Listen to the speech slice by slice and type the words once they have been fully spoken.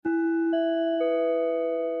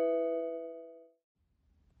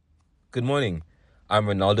Good morning. I'm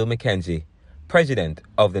Ronaldo McKenzie, President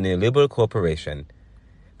of the Neoliberal Corporation.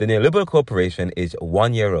 The Neoliberal Corporation is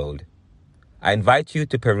 1 year old. I invite you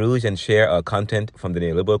to peruse and share our content from the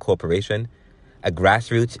Neoliberal Corporation, a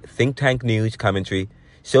grassroots think tank news commentary,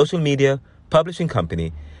 social media, publishing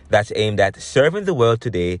company that's aimed at serving the world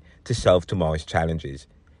today to solve tomorrow's challenges.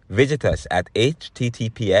 Visit us at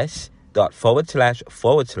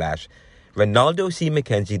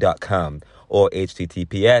https://ronaldocmckenzie.com or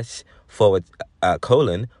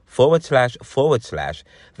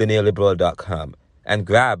https://theneoliberal.com and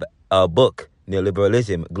grab our book,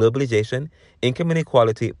 Neoliberalism, Globalization, Income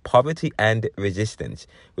Inequality, Poverty and Resistance,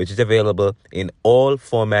 which is available in all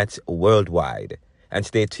formats worldwide. And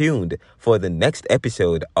stay tuned for the next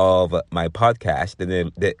episode of my podcast,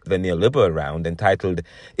 the Neoliberal Round, entitled,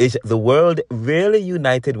 Is the World Really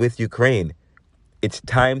United with Ukraine? It's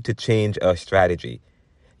time to change our strategy.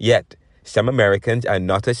 Yet, some Americans are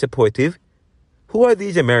not as supportive. Who are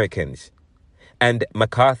these Americans? And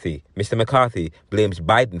Mr. McCarthy, blames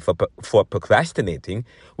Biden for procrastinating,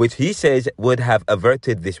 which he says would have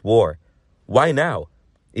averted this war. Why now?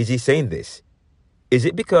 Is he saying this? Is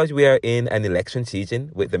it because we are in an election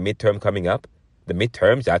season with the midterm coming up? The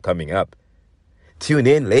midterms are coming up. Tune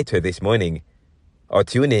in later this morning, or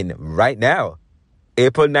tune in right now,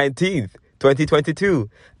 April 19th, 2022,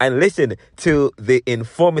 and listen to the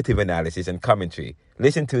informative analysis and commentary.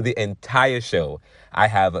 Listen to the entire show. I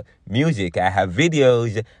have music, I have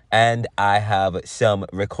videos, and I have some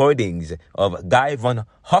recordings of Guy von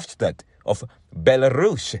Hofstadt of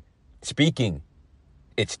Belarus speaking.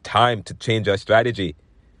 It's time to change our strategy.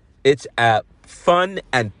 It's a fun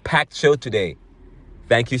and packed show today.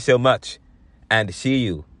 Thank you so much, and see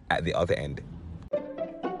you at the other end.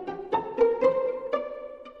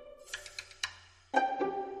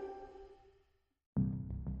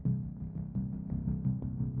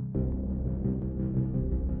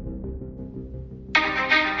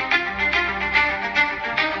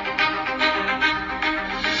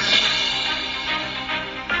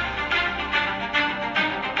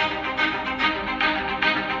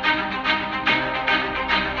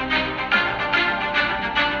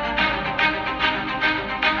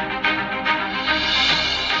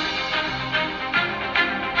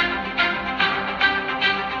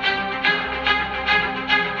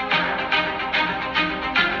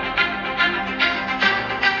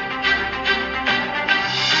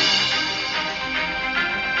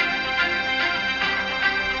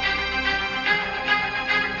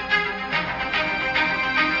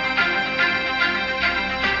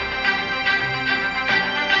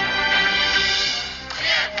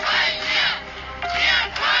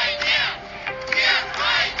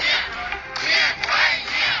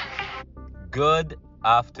 Good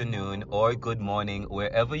afternoon or good morning,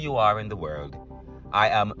 wherever you are in the world. I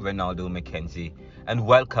am Ronaldo McKenzie, and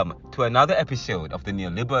welcome to another episode of the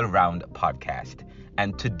Neoliberal Round podcast.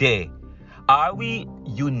 And today, are we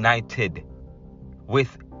united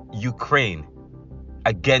with Ukraine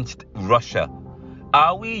against Russia?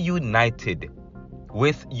 Are we united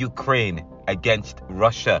with Ukraine against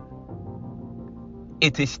Russia?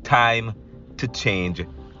 It is time to change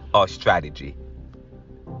our strategy.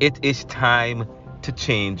 It is time to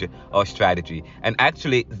change our strategy. And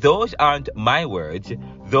actually, those aren't my words.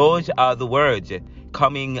 Those are the words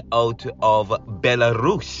coming out of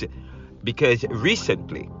Belarus. Because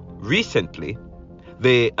recently,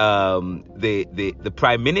 the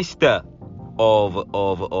prime minister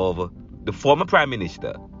the former prime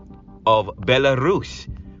minister of Belarus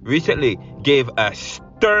recently gave a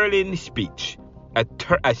sterling speech, a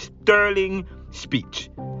sterling speech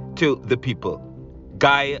to the people.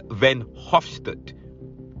 Guy van Hofstadt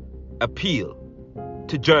appeal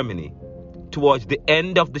to Germany towards the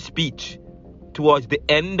end of his speech, to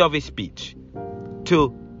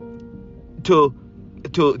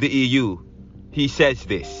the EU. He says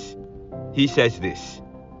this.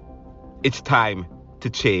 It's time to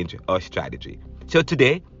change our strategy. So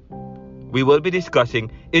today, we will be discussing,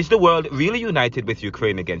 is the world really united with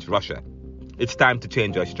Ukraine against Russia? It's time to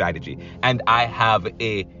change our strategy. And I have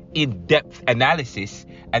a in-depth analysis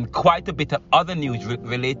and quite a bit of other news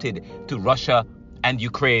related to Russia and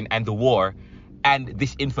Ukraine and the war and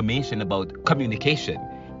this information about communication.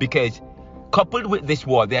 Because coupled with this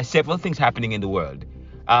war, there are several things happening in the world.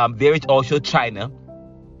 There is also China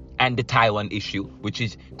and the Taiwan issue, which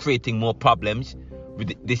is creating more problems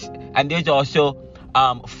with this. And there's also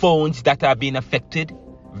phones that are being affected,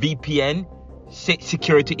 VPN,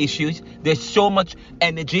 security issues. There's so much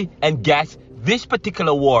energy and gas. This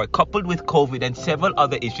particular war, coupled with COVID and several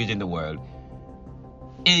other issues in the world,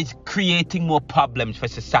 is creating more problems for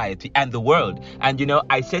society and the world. And you know,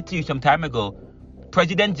 I said to you some time ago,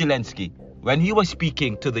 President Zelensky, when he was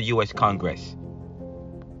speaking to the US Congress,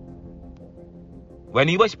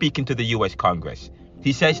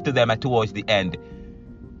 he says to them towards the end,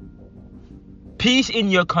 peace in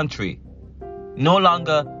your country no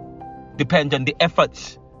longer depends on the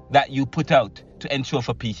efforts that you put out to ensure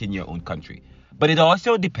for peace in your own country, but it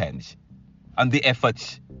also depends on the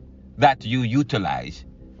efforts that you utilize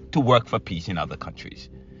to work for peace in other countries.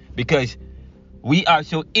 Because we are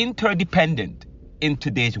so interdependent in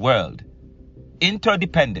today's world,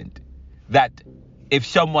 that if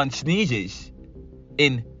someone sneezes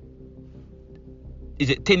in, is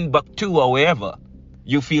it Timbuktu or wherever,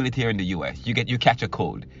 you feel it here in the US. You catch a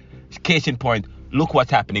cold. Case in point, look what's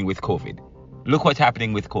happening with COVID.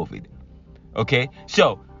 Okay?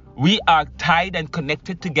 So we are tied and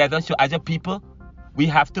connected together. So as a people, we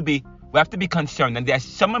have to be concerned. And there are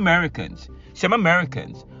some Americans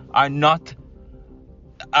are not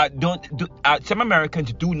some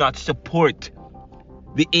Americans do not support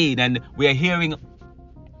the aid, and we're hearing,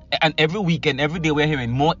 and every week and every day we're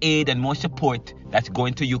hearing more aid and more support that's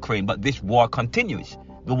going to Ukraine. But this war continues.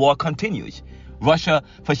 The war continues. Russia,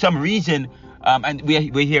 for some reason, and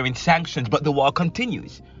we're hearing sanctions, but the war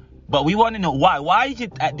continues. But we want to know why. Why is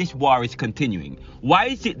it that this war is continuing? Why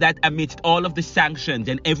is it that amidst all of the sanctions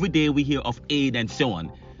and every day we hear of aid and so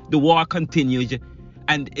on, the war continues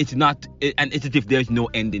and it's as if there's no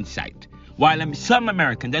end in sight? While some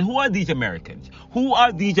Americans, and who are these Americans? Who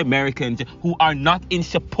are these Americans who are not in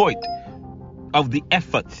support of the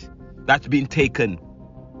efforts that's been taken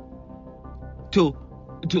to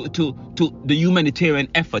the humanitarian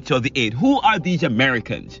efforts or the aid? Who are these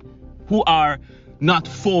Americans who are not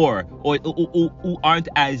for or who aren't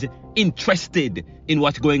as interested in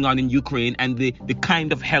what's going on in Ukraine and the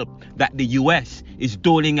kind of help that the US is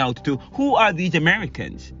doling out to? Who are these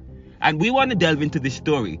Americans? And we want to delve into this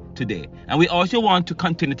story today. And we also want to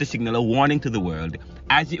continue to signal a warning to the world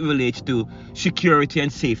as it relates to security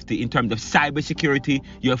and safety in terms of cybersecurity,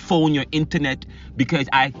 your phone, your internet, because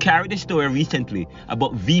I carried a story recently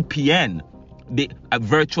about VPN, a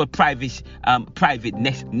virtual private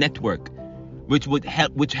network, which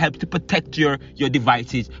helps to protect your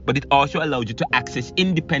devices, but it also allows you to access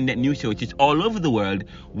independent news sources all over the world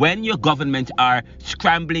when your governments are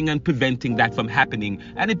scrambling and preventing that from happening.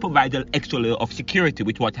 And it provides an extra layer of security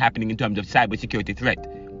with what's happening in terms of cybersecurity threat.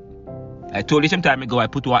 I told you some time ago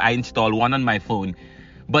I installed one on my phone,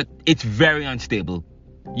 but it's very unstable.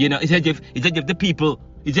 You know, it's as if the people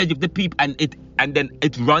and then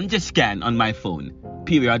it runs a scan on my phone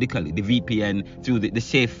periodically, the VPN through the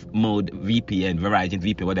safe mode VPN, Verizon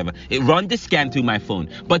VPN, whatever. It runs the scan through my phone,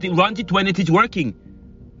 but it runs it when it is working.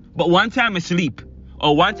 But once I'm asleep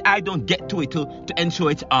or once I don't get to it to ensure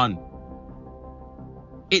it's on,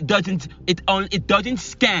 it doesn't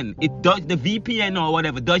scan. The VPN or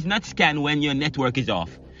whatever does not scan when your network is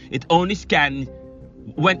off. It only scans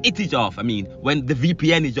when it is off. I mean, when the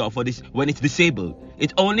VPN is off or when it's disabled.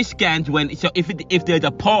 It only scans if there's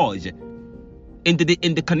a pause in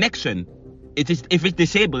the connection. If it's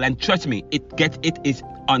disabled, and trust me, it is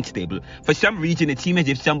unstable. For some reason, it seems as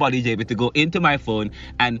if somebody is able to go into my phone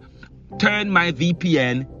and turn my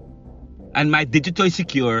VPN and my digital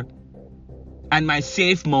secure and my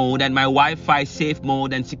safe mode and my Wi-Fi safe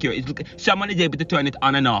mode and secure. Someone is able to turn it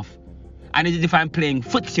on and off, and it's as if I'm playing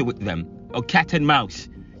footsie with them or cat and mouse.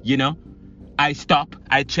 You know, I stop,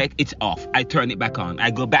 I check, it's off. I turn it back on.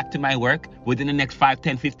 I go back to my work. Within the next 5,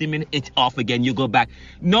 10, 15 minutes, it's off again. You go back.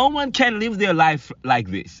 No one can live their life like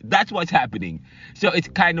this. That's what's happening. So it's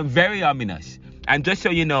kind of very ominous. And just so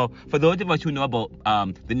you know, for those of us who know about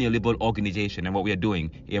the neoliberal organization and what we are doing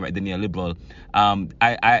here at the neoliberal,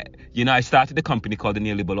 I started a company called the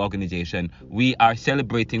Neoliberal Organization. We are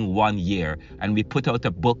celebrating 1 year, and we put out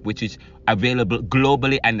a book which is available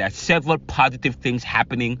globally, and there are several positive things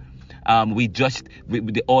happening.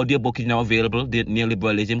 The audio book is now available. The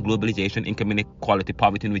Neoliberalism, Globalization, Income Inequality,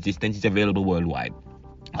 Poverty and Resistance is available worldwide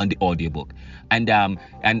on the audio book. And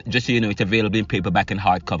just so you know, it's available in paperback and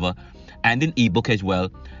hardcover, and in ebook as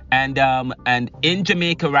well. And in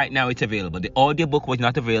Jamaica right now it's available. The audiobook was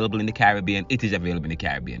not available in the Caribbean. It is available in the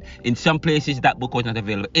Caribbean. In some places that book was not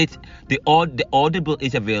available. The Audible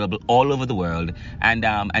is available all over the world.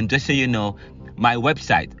 And just so you know, my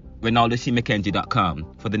website,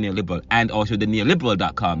 ReinaldoCMcKenzie.com for the Neoliberal, and also the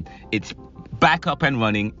Neoliberal.com, it's back up and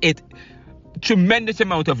running. It tremendous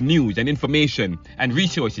amount of news and information and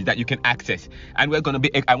resources that you can access, and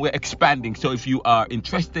we're expanding. So if you are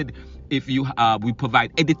interested, we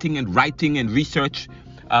provide editing and writing and research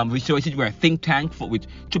resources. We're a think tank with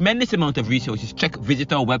tremendous amount of resources.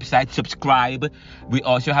 Visit our website, subscribe. We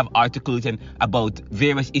also have articles about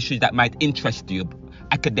various issues that might interest you,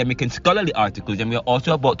 academic and scholarly articles. And we're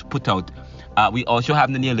also about to put out, we also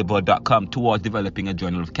have the neoliberal.com towards developing a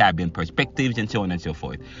journal of Caribbean perspectives and so on and so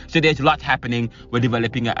forth. So there's a lot happening. We're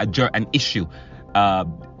developing an issue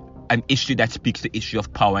that speaks to the issue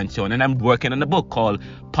of power and so on. And I'm working on a book called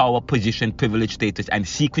Power, Position, Privilege, Status, and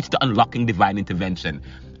Secrets to Unlocking Divine Intervention.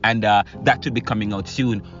 And that should be coming out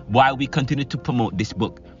soon while we continue to promote this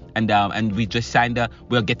book. And we just signed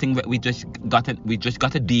we just got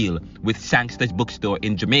a deal with Sangster's Bookstore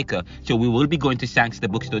in Jamaica. So we will be going to Sangster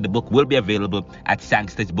Bookstore. The book will be available at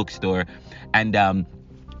Sangster's Bookstore. And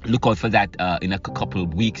look out for that in a couple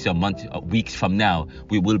of weeks or weeks from now.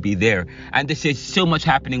 We will be there, and this is so much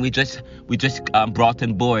happening. We just brought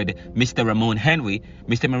on board Mr. Ramon Henry.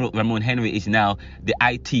 Mr. Ramon Henry is now the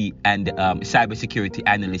IT and cybersecurity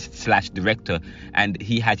analyst / director, and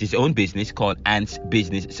he has his own business called Antz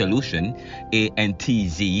Business Solution,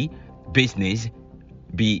 ANTZ Business.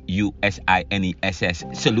 BUSINESS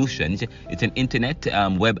Solutions. It's an internet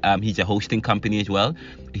web. He's a hosting company as well.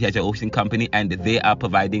 He has a hosting company, and they are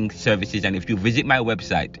providing services. And if you visit our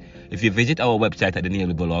website at the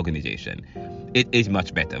Neoliberal Organization, it is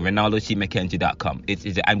much better. ReinaldoCMcKenzie.com.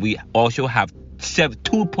 And we also have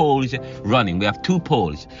 2 polls running. We have 2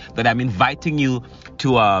 polls that I'm inviting you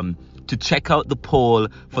to check out the poll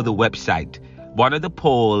for the website. One of the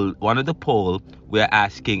poll we're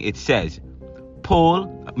asking. It says, poll: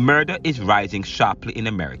 murder is rising sharply in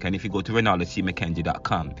America. And if you go to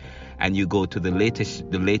ReinaldoCMcKenzie.com and you go to the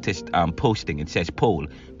latest posting, it says, poll: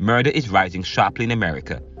 murder is rising sharply in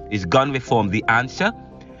America. Is gun reform the answer?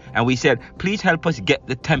 And we said, please help us get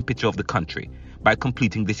the temperature of the country by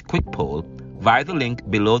completing this quick poll via the link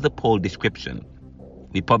below the poll description.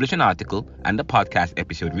 We published an article and a podcast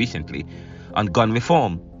episode recently on gun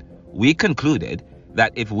reform. We concluded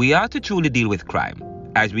that if we are to truly deal with crime,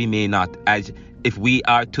 we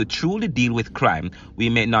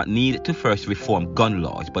may not need to first reform gun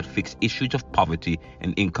laws, but fix issues of poverty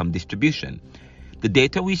and income distribution. The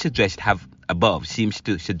data we suggest above seems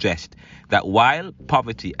to suggest that while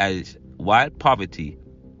poverty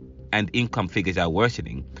and income figures are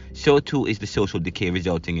worsening, so too is the social decay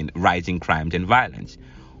resulting in rising crimes and violence.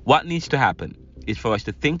 What needs to happen is for us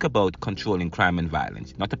to think about controlling crime and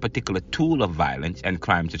violence, not a particular tool of violence and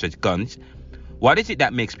crime such as guns. What is it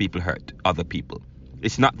that makes people hurt other people?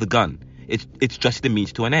 It's not the gun. It's just the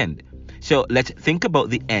means to an end. So let's think about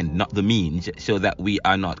the end, not the means, so that we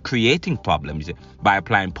are not creating problems by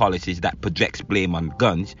applying policies that projects blame on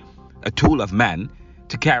guns, a tool of man,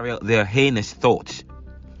 to carry out their heinous thoughts.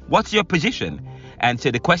 What's your position? And so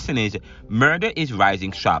the question is, murder is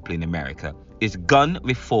rising sharply in America. Is gun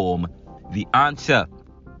reform the answer?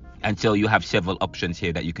 And so you have several options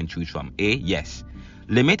here that you can choose from. A, yes.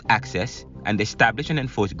 Limit access and establish and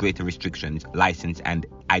enforce greater restrictions, license and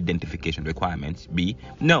identification requirements. B,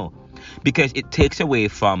 no, because it takes away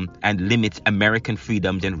from and limits American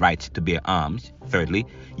freedoms and rights to bear arms. Thirdly,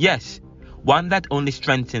 yes, one that only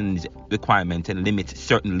strengthens requirements and limits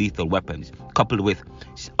certain lethal weapons, coupled with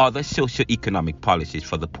other socio-economic policies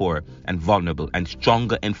for the poor and vulnerable, and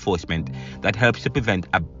stronger enforcement that helps to prevent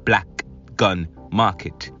a black gun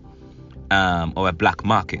market or a black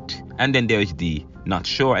market. And then there is D, not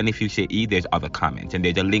sure. And if you say E, there's other comments, and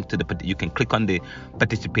there's a link to you can click on the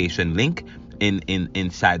participation link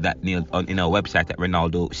inside that in our website at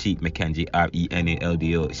Reinaldo C. McKenzie,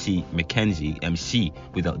 RENALDO C. McKenzie, MC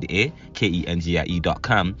without the A,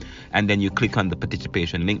 KENZIE.com, and then you click on the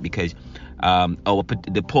participation link, because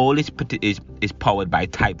the poll is powered by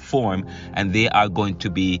Typeform, and they are going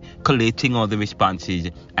to be collating all the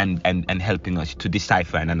responses and helping us to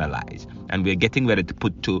decipher and analyze. And we're getting ready to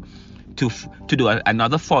do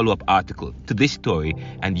another follow-up article to this story,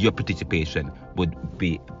 and your participation would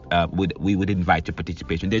invite your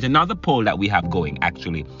participation. There's another poll that we have going,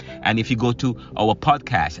 actually, and if you go to our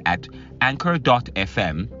podcast at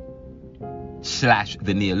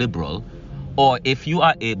anchor.fm/the neoliberal, or if you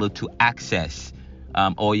are able to access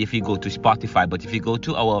or if you go to Spotify, but if you go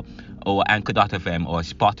to our anchor.fm or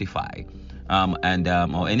Spotify,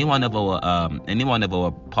 or any one of our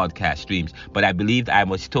podcast streams. But I believe I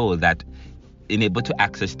was told that in able to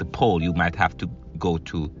access the poll, you might have to go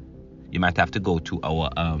to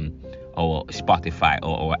our Spotify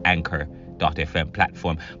or our anchor.fm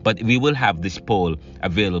platform. But we will have this poll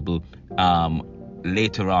available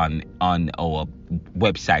later on our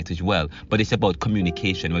website as well. But it's about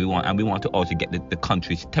communication. We want to also get the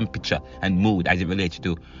country's temperature and mood as it relates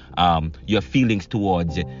to your feelings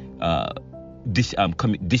towards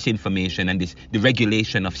disinformation and the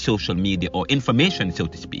regulation of social media or information, so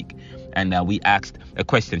to speak. And we asked a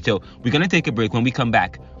question. So we're going to take a break. When we come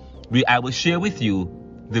back, I will share with you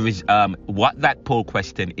what that poll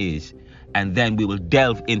question is, and then we will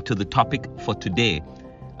delve into the topic for today.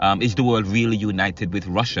 Is the world really united with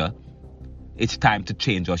Russia? It's time to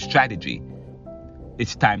change our strategy.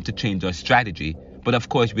 It's time to change our strategy. But of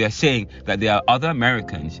course, we are saying that there are other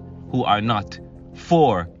Americans who are not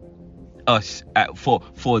for us,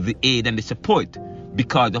 for the aid and the support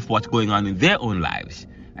because of what's going on in their own lives.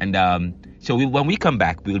 And so when we come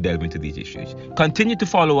back, we'll delve into these issues. Continue to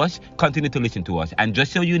follow us, continue to listen to us. And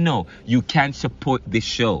just so you know, you can support this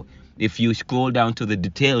show. If you scroll down to the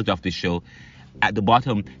details of the show, at the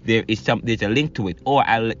bottom there's a link to it, or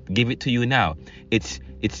I'll give it to you now. It's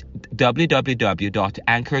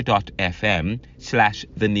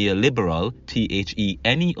www.anchor.fm/theneoliberal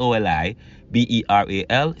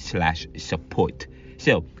THENEOLIBERAL/support.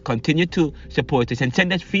 So continue to support us and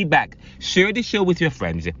send us feedback. Share the show with your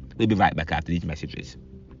friends. We'll be right back after these messages.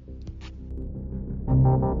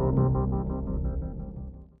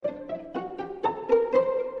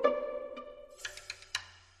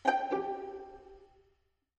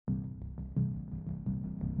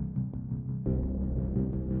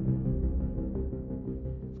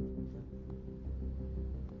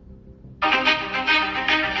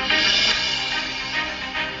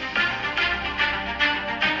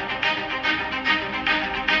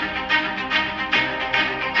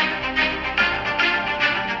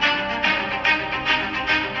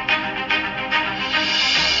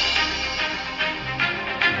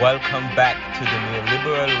 Welcome back to the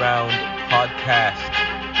Neoliberal Round podcast.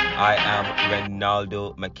 I am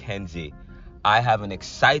Ronaldo McKenzie. I have an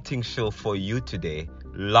exciting show for you today.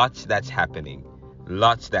 Lots that's happening.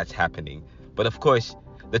 But of course,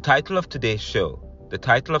 the title of today's show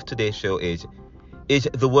is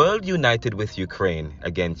the world united with Ukraine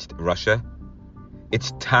against Russia?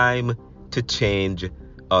 It's time to change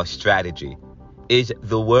our strategy. Is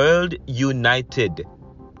the world united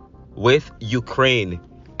with Ukraine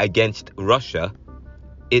against Russia?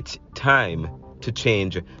 It's time to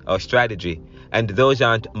change our strategy. And those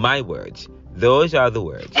aren't my words. Those are the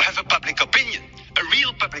words. We have a public opinion, a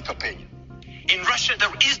real public opinion. In Russia,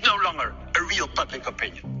 there is no longer a real public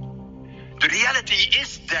opinion. The reality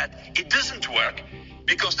is that it doesn't work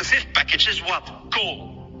because the fifth package is what?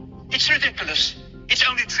 Coal. It's ridiculous. It's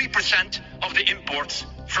only 3% of the imports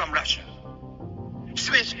from Russia.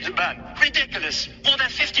 SWIFT, the ban, ridiculous. More than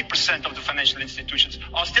 50% of the financial institutions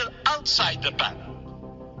are still outside the ban.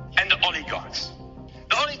 And the oligarchs.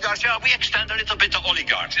 We extend a little bit to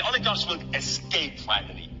oligarchs. The oligarchs will escape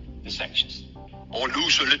finally the sanctions or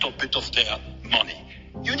lose a little bit of their money.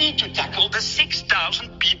 You need to tackle the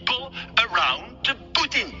 6,000 people around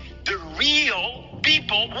Putin, the real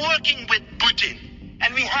people working with Putin.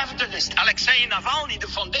 And we have the list. Alexei Navalny, the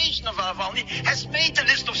foundation of Navalny, has made a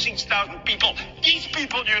list of 6,000 people. These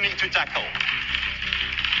people you need to tackle.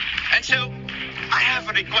 And so I have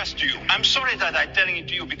a request to you. I'm sorry that I'm telling it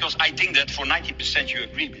to you because I think that for 90% you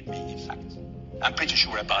agree with me, in fact. I'm pretty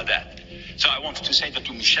sure about that. So I wanted to say that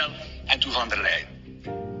to Michel and to van der Leyen.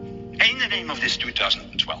 In the name of this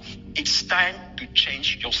 2012, it's time to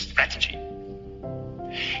change your strategy.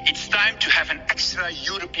 It's time to have an extra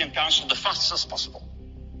European Council the fastest as possible.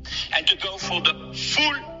 And to go for the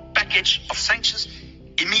full package of sanctions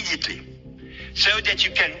immediately. So that you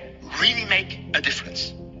can really make a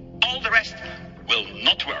difference. All the rest will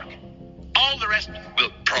not work. All the rest will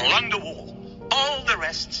prolong the war. All the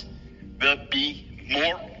rest will be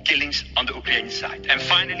more killings on the Ukrainian side. And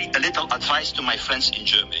finally, a little advice to my friends in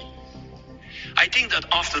Germany. I think that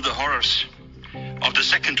after the horrors of the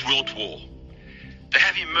Second World War, there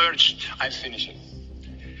have emerged, I'm finishing,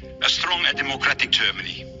 a strong and democratic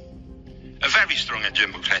Germany. A very strong and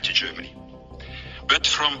democratic Germany. But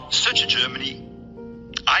from such a Germany,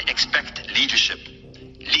 I expect leadership,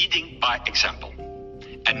 leading by example,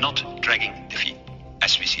 and not dragging the feet,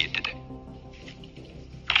 as we see it today.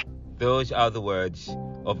 Those are the words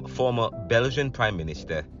of former Belgian Prime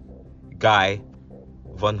Minister Guy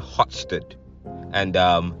Verhofstadt. And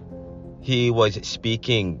he was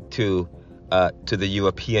speaking to the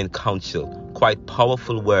European Council. Quite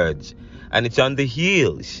powerful words. And it's on the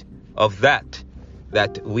heels of that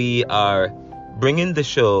we are bringing the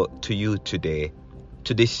show to you today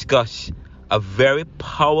to discuss a very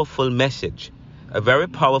powerful message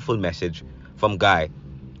from Guy.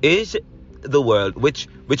 Is the world, which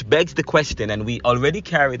begs the question, and we already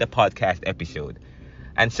carried a podcast episode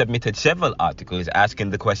and submitted several articles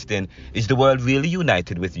asking the question, is the world really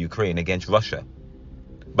united with Ukraine against Russia?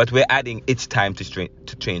 But we're adding it's time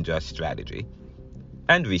to change our strategy.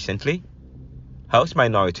 And recently, House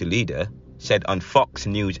Minority Leader said on Fox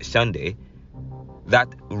News Sunday that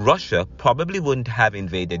Russia probably wouldn't have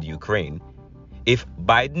invaded Ukraine if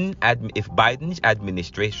Biden's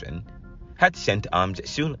administration had sent arms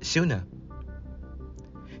sooner.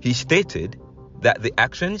 He stated that the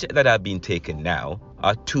actions that are being taken now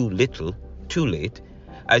are too little, too late,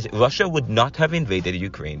 as Russia would not have invaded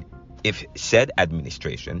Ukraine if said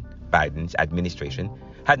administration, Biden's administration,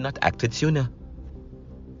 had not acted sooner.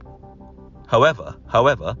 However,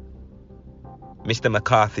 Mr.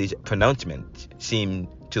 McCarthy's pronouncement seemed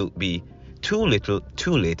to be too little,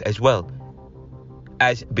 too late as well.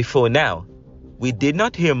 As before now, we did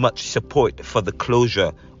not hear much support for the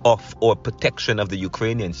closure of or protection of the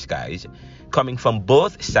Ukrainian skies coming from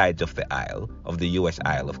both sides of the aisle, of the US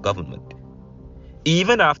aisle of government.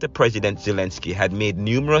 Even after President Zelensky had made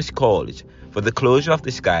numerous calls for the closure of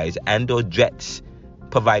the skies and or jets,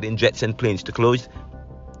 providing jets and planes to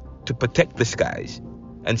protect the skies,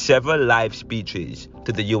 and several live speeches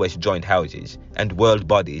to the US joint houses and world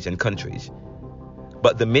bodies and countries.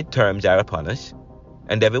 But the midterms are upon us,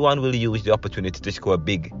 and everyone will use the opportunity to score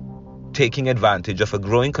big, taking advantage of a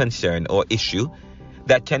growing concern or issue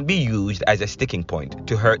that can be used as a sticking point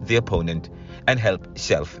to hurt the opponent and help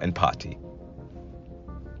self and party.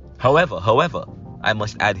 However, I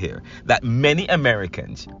must add here that many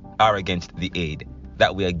Americans are against the aid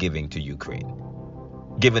that we are giving to Ukraine,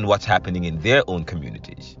 given what's happening in their own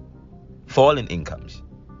communities. Falling incomes,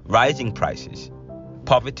 rising prices,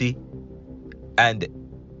 poverty, and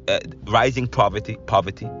rising poverty.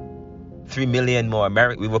 3 million more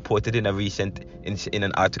Americans. We reported in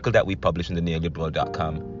an article that we published on the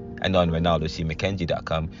neoliberal.com and on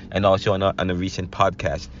RonaldoCMcKenzie.com, and also on a recent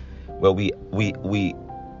podcast where we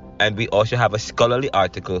also have a scholarly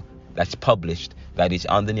article that's published that is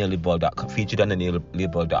on the neoliberal.com, featured on the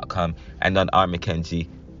neoliberal.com and on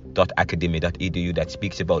rmckenzie.academia.edu, that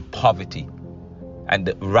speaks about poverty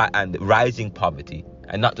and rising poverty.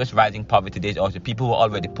 And not just rising poverty, there's also people who are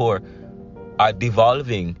already poor are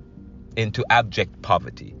devolving into abject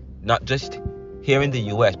poverty, not just here in the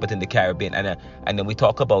US but in the Caribbean, and then we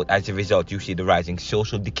talk about, as a result, you see the rising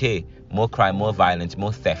social decay, more crime, more violence,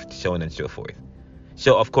 more theft, so on and so forth.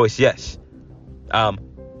 So of course, yes,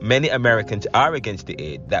 many Americans are against the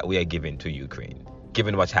aid that we are giving to Ukraine,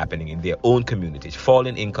 given what's happening in their own communities: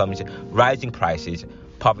 falling incomes, rising prices,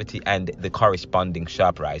 poverty, and the corresponding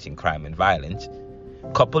sharp rise in crime and violence,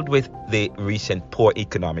 coupled with the recent poor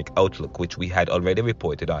economic outlook, which we had already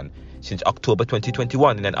reported on since October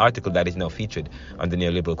 2021 in an article that is now featured on the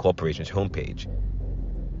Neoliberal Corporation's homepage.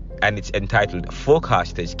 And it's entitled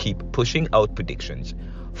 "Forecasters Keep Pushing Out Predictions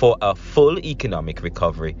for a Full Economic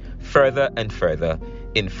Recovery Further and Further.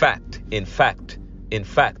 In fact,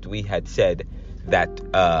 we had said that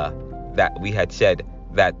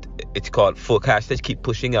it's called "Forecasters Keep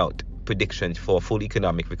Pushing Out Predictions for a Full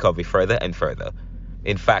Economic Recovery Further and Further."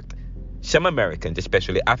 In fact, some Americans,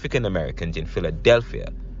 especially African Americans in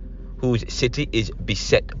Philadelphia, whose city is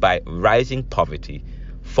beset by rising poverty,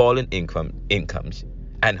 falling incomes,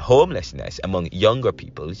 and homelessness among younger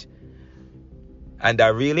peoples, and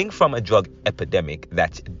are reeling from a drug epidemic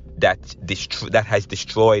that has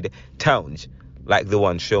destroyed towns like the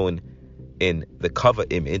one shown in the cover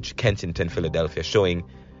image, Kensington, Philadelphia, showing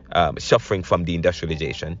suffering from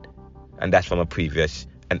deindustrialization. And that's from an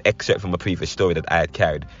excerpt from a previous story that I had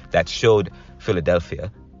carried that showed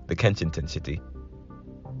Philadelphia, the Kensington city.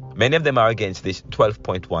 Many of them are against this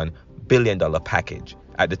 $12.1 billion package.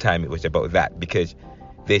 At the time, it was about that, because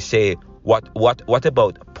they say, what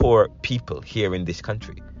about poor people here in this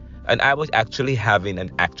country? And I was actually having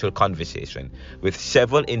an actual conversation with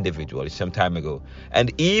several individuals some time ago,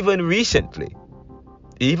 and even recently,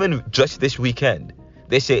 even just this weekend,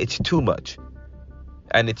 they say it's too much.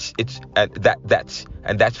 And that's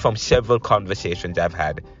from several conversations I've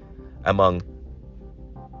had among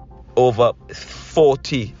over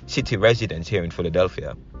 40 city residents here in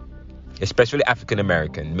Philadelphia, especially African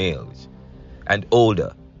American males and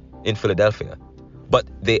older in Philadelphia. But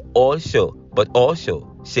they also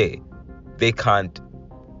say they can't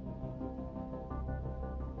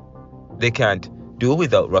do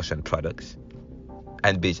without Russian products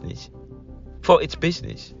and business, for it's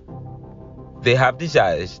business. They have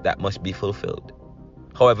desires that must be fulfilled.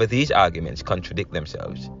 However, these arguments contradict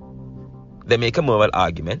themselves. They make a moral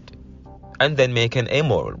argument and then make an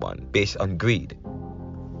amoral one based on greed.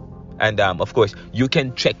 And of course, you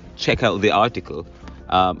can check out the article.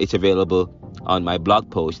 It's available on my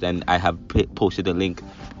blog post, and I have posted a link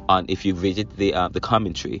on, if you visit the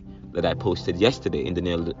commentary that I posted yesterday in the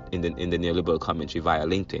neoliberal commentary via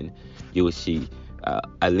LinkedIn, you will see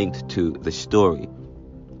a link to the story.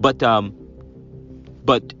 But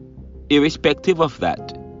irrespective of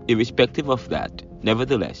that,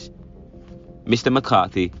 nevertheless, Mr.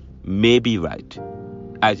 McCarthy may be right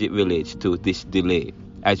as it relates to this delay,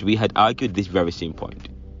 as we had argued this very same point.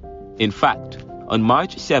 In fact, on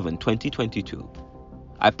March 7, 2022,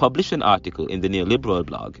 I published an article in the Neoliberal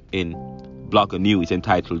blog in Blogger News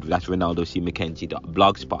entitled, that's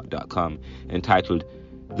ronaldocmckenzie.blogspot.com, entitled,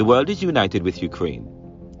 "The World is United with Ukraine,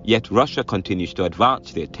 yet Russia continues to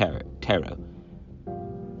advance their terror.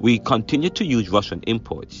 We continue to use Russian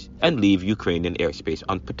imports and leave Ukrainian airspace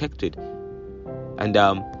unprotected." And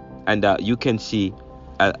you can see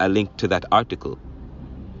a link to that article.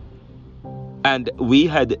 And we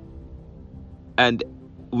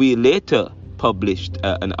later published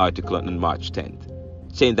an article on March 10th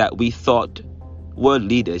saying that we thought world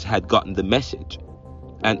leaders had gotten the message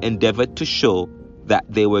and endeavored to show that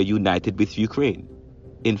they were united with Ukraine.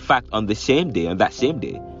 In fact, on that same day,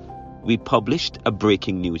 we published a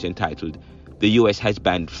breaking news entitled, "The US has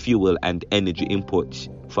banned fuel and energy imports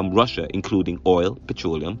from Russia, including oil,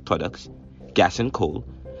 petroleum products, gas and coal,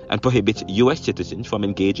 and prohibits US citizens from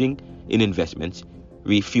engaging in investments,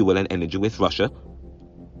 refuel and energy with Russia."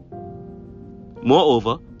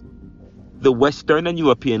 Moreover, the Western and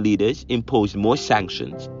European leaders imposed more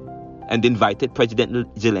sanctions and invited President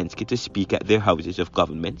Zelensky to speak at their houses of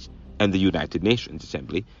governments and the United Nations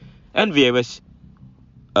Assembly and various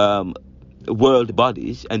world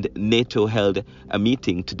bodies, and NATO held a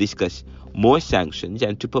meeting to discuss more sanctions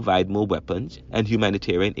and to provide more weapons and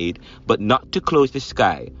humanitarian aid, but not to close the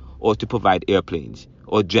sky or to provide airplanes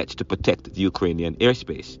or jets to protect the Ukrainian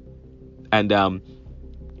airspace.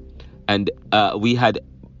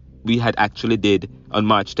 We had actually did on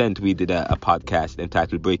March 10th, we did a podcast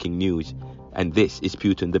entitled Breaking News, and this is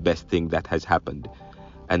Putin, the best thing that has happened.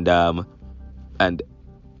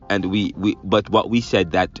 But what we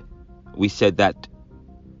said that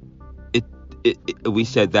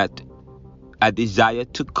a desire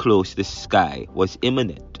to close the sky was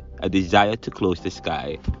imminent.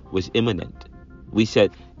 We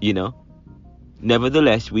said,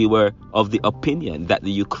 nevertheless, we were of the opinion that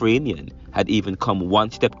the Ukrainian had even come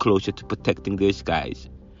one step closer to protecting their skies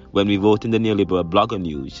when we wrote in the Neoliberal Blogger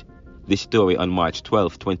News this story on March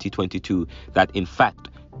 12, 2022, that in fact,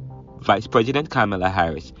 Vice President Kamala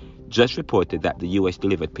Harris just reported that the US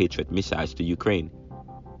delivered Patriot missiles to Ukraine.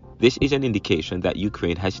 This is an indication that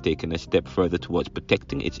Ukraine has taken a step further towards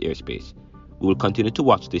protecting its airspace. We will continue to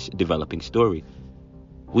watch this developing story.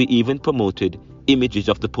 We even promoted images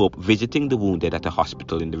of the Pope visiting the wounded at a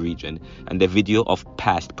hospital in the region and a video of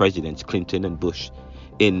past presidents Clinton and Bush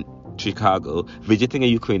in Chicago visiting a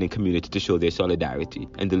Ukrainian community to show their solidarity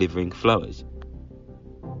and delivering flowers.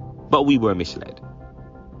 But we were misled.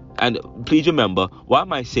 And please remember, why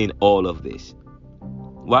am I saying all of this?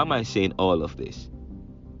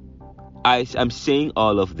 I am saying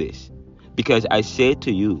all of this because I say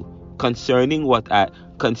to you concerning the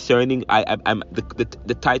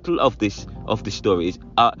title of this story is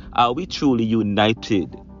are we truly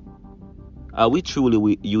united? Are we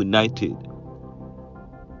truly united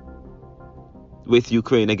with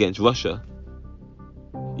Ukraine against Russia?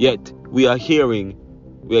 Yet we are hearing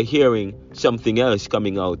something else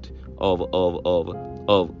coming out of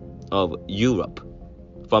Europe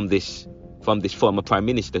from this former prime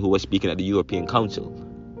minister who was speaking at the European Council.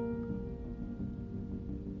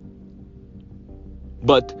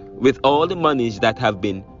 But with all the monies that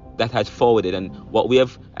has forwarded and what we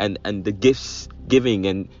have and the gifts giving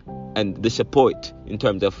and the support in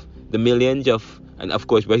terms of the millions and of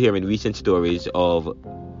course we're hearing recent stories of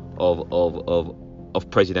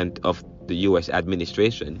President of the US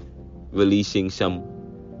administration releasing some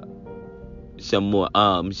more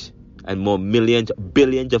arms and more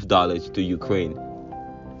billions of dollars to Ukraine.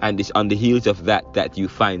 And it's on the heels of that you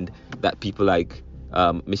find that people like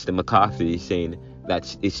Mr. McCarthy saying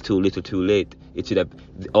that it's too little too late. It should have,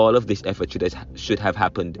 all of this effort should have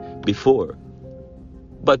happened before.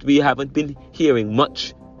 But we haven't been hearing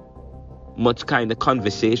much kind of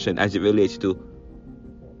conversation as it relates to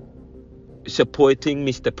supporting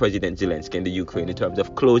Mr. President Zelensky in the Ukraine in terms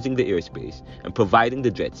of closing the airspace and providing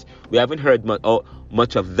the jets. We haven't heard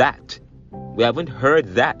much of that. We haven't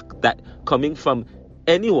heard that coming from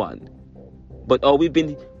anyone. But what we've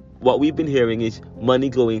been hearing is money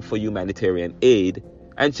going for humanitarian aid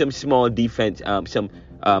and some small defense, some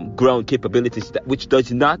ground capabilities which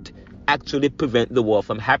does not actually prevent the war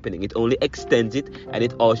from happening. It only extends it, and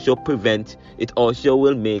it also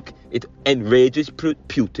will make it enrages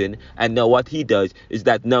Putin. And now what he does is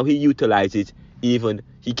that now he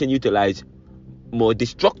can utilize more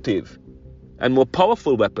destructive and more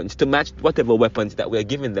powerful weapons to match whatever weapons that we're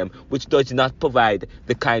giving them, which does not provide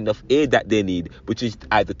the kind of aid that they need, which is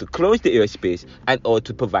either to close the airspace or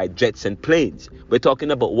to provide jets and planes. We're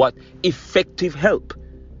talking about what effective help,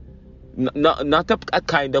 not a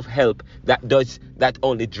kind of help that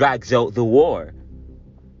only drags out the war.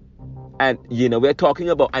 And we're talking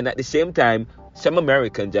about, and at the same time, some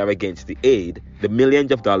Americans are against the aid, the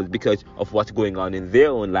millions of dollars, because of what's going on in their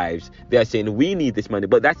own lives. They are saying we need this money,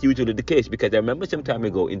 but that's usually the case, because I remember some time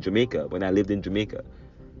ago in Jamaica, when I lived in Jamaica,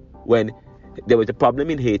 when there was a problem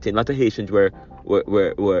in Haiti, and a lot of Haitians were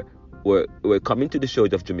coming to the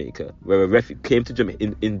shores of Jamaica, where came to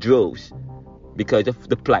Jamaica in droves because of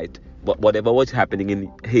the plight, but whatever was happening in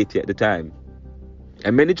Haiti at the time,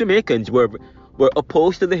 and many Jamaicans were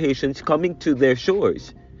opposed to the Haitians coming to their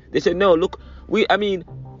shores. They said, no, look, we're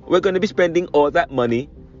going to be spending all that money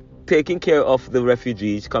taking care of the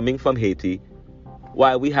refugees coming from Haiti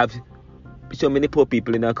while we have so many poor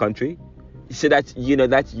people in our country. So that's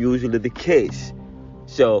usually the case.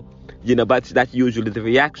 So, but that's usually the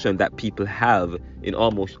reaction that people have in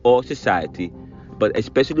almost all society, but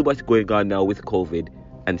especially what's going on now with COVID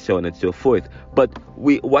and so on and so forth. But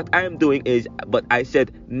what I am doing is, but I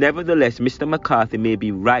said, nevertheless, Mr. McCarthy may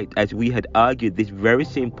be right, as we had argued this very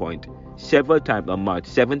same point several times on March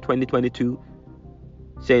 7, 2022,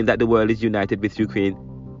 saying that the world is united with Ukraine,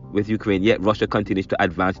 yet Russia continues to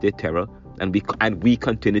advance their terror, and we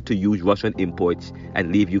continue to use Russian imports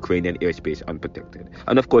and leave Ukrainian airspace unprotected.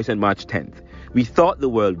 And of course, on March 10th, we thought the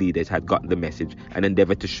world leaders had gotten the message and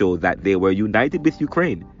endeavored to show that they were united with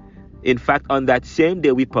Ukraine. In fact, on that same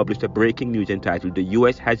day, we published a breaking news entitled, "The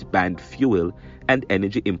U.S. has banned fuel and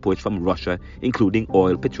energy imports from Russia, including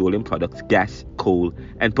oil, petroleum products, gas, coal,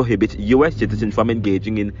 and prohibits U.S. citizens from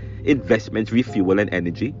engaging in investments, refuel, and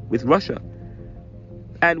energy with Russia."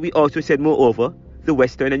 And we also said, moreover, the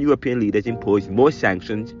Western and European leaders imposed more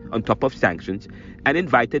sanctions on top of sanctions and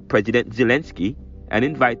invited President Zelensky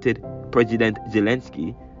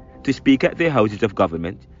to speak at their houses of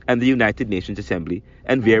government and the United Nations Assembly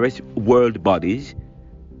and various world bodies,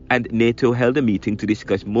 and NATO held a meeting to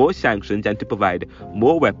discuss more sanctions and to provide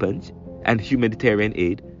more weapons and humanitarian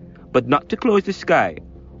aid, but not to close the sky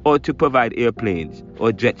or to provide airplanes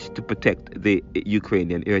or jets to protect the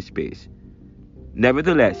Ukrainian airspace.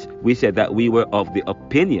 Nevertheless, we said that we were of the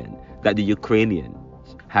opinion that the Ukrainians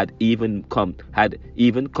had even come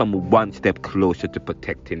one step closer to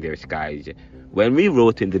protecting their skies when we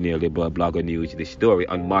wrote in the Neoliberal Blogger News this story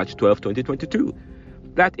on March 12, 2022,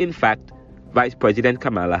 that in fact, Vice President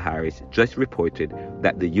Kamala Harris just reported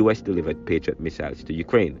that the U.S. delivered Patriot missiles to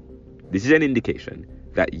Ukraine. This is an indication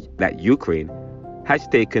that Ukraine has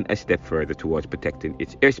taken a step further towards protecting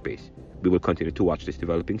its airspace. We will continue to watch this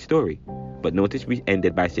developing story. But notice we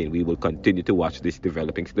ended by saying we will continue to watch this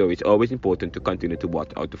developing story. It's always important to continue to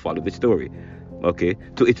watch or to follow the story, okay,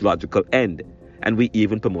 to its logical end. And we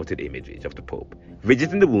even promoted images of the Pope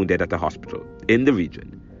visiting the wounded at a hospital in the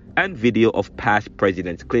region, and video of past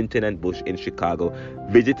presidents Clinton and Bush in Chicago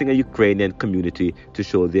visiting a Ukrainian community to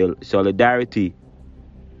show their solidarity.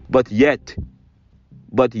 But yet,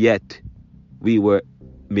 we were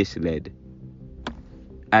misled,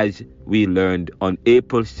 as we learned on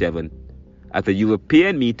April 7th at a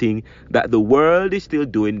European meeting that the world is still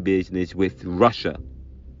doing business with Russia,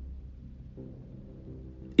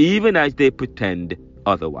 even as they pretend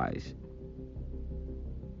otherwise.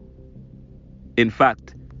 In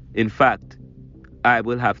fact, I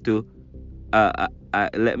will have to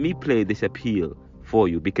let me play this appeal for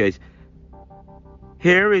you, because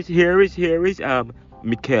here is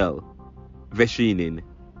Mikhail Veshinin,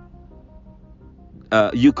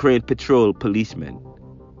 Ukraine patrol policeman,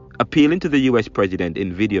 appealing to the U.S. president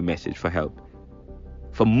in video message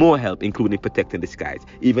for more help, including protecting the skies,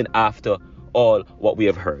 even after all what we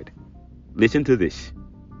have heard. Listen to this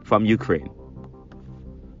from Ukraine.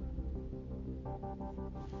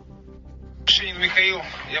 Михаил,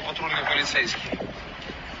 я патрульный полицейский.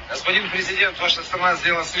 Господин президент, ваша страна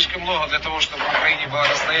сделала слишком много для того, чтобы в Украине была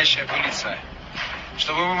настоящая полиция,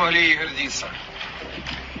 чтобы мы могли ей гордиться.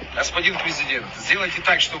 Господин президент, сделайте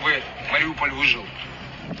так, чтобы Мариуполь выжил.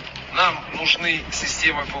 Нам нужны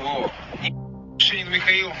системы ПВО.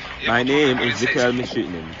 My name is Mikhail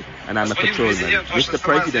Mishutnin, and I'm a patrolman. Mr.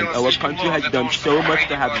 President, our country has done so much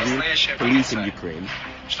to have real police in Ukraine.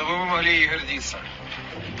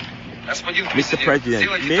 Mr. President,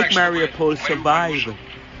 make Mariupol survive.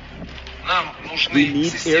 We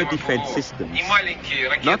need air defense systems,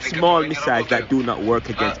 not small missiles that do not work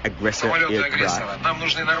against aggressor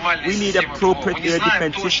aircraft. We need appropriate air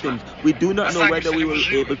defense systems. We do not know whether we will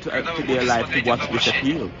be able to be alive to watch this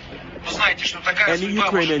appeal. Any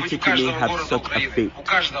Ukrainian city may have such a fate.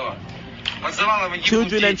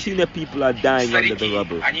 Children and senior people are dying under the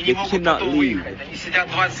rubble. They cannot leave.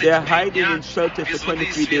 They are hiding in shelter for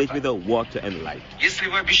 23 days without water and light.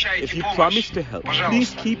 If you promise to help,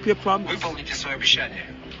 please keep your promise.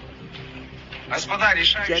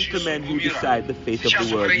 Gentlemen who decide the fate of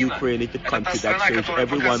the world, Ukraine is the country that shows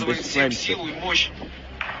everyone the strength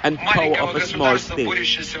and power of a small state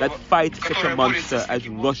that fights such a monster as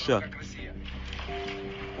Russia.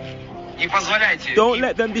 Don't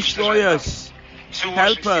let them destroy us.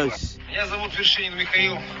 Help us.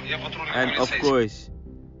 And of course,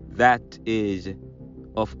 that is,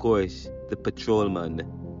 the patrolman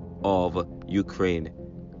of Ukraine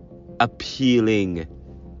appealing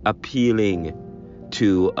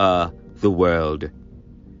to the world.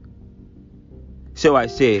 So I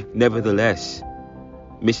say, nevertheless,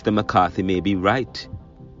 Mr. McCarthy may be right.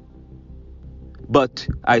 But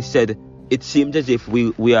I said, it seems as if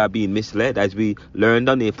we are being misled, as we learned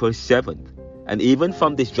on April 7th. And even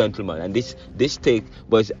from this gentleman, and this take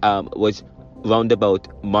was round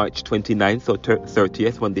about March 29th or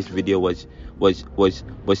 30th when this video was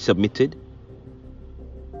submitted.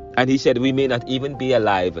 And he said we may not even be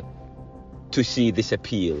alive to see this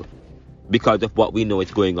appeal because of what we know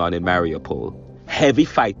is going on in Mariupol. Heavy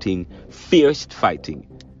fighting, fierce fighting.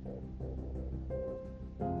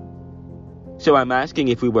 So I'm asking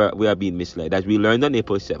if we are being misled, as we learned on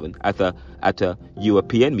April 7th at a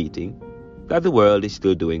European meeting, that the world is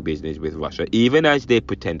still doing business with Russia, even as they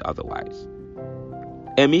pretend otherwise.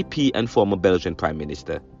 MEP and former Belgian Prime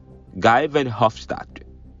Minister Guy Verhofstadt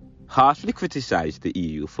harshly criticized the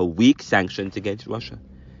EU for weak sanctions against Russia.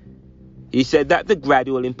 He said that the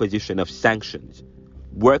gradual imposition of sanctions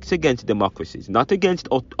works against democracies, not against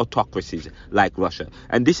autocracies like Russia.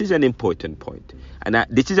 And this is an important point.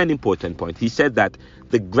 He said that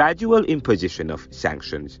the gradual imposition of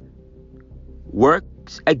sanctions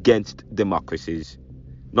works against democracies,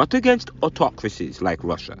 not against autocracies like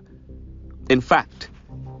Russia. In fact,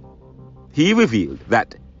 he revealed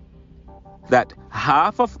that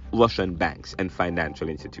half of Russian banks and financial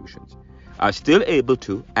institutions are still able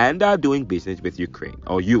to and are doing business with Europe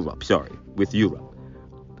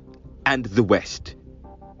and the West,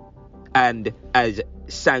 and as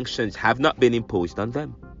sanctions have not been imposed on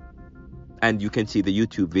them. And you can see the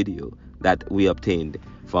YouTube video that we obtained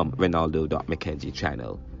from Ronaldo.McKenzie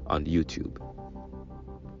channel on YouTube.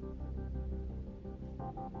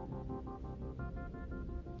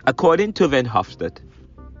 According to Verhofstadt,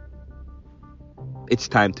 it's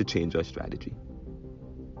time to change our strategy.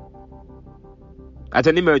 At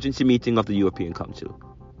an emergency meeting of the European Council,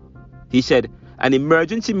 he said, an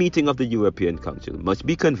emergency meeting of the European Council must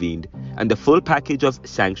be convened and the full package of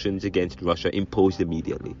sanctions against Russia imposed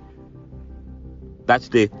immediately. That's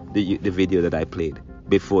the video that I played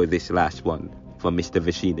before this last one from Mr.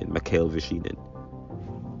 Mikhail Vershinin.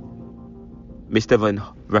 Mr.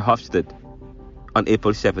 Verhofstadt on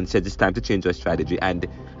April 7th said it's time to change our strategy and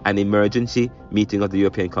an emergency meeting of the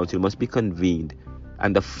European Council must be convened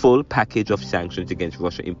and the full package of sanctions against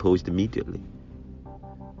Russia imposed immediately.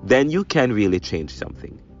 Then you can really change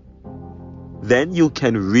something.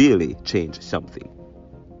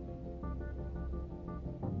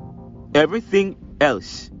 Everything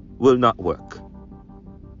else will not work.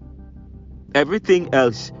 Everything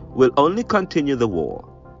else will only continue the war.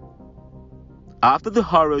 After the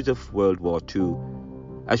horrors of World War II,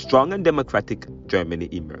 a strong and democratic Germany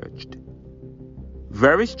emerged.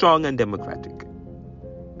 Very strong and democratic.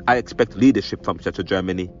 I expect leadership from such a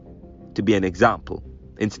Germany to be an example,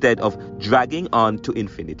 instead of dragging on to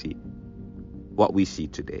infinity what we see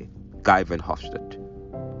today. Guy Verhofstadt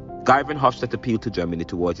appealed to Germany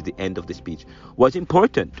towards the end of the speech was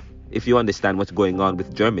important if you understand what's going on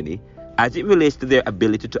with Germany as it relates to their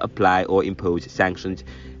ability to apply or impose sanctions,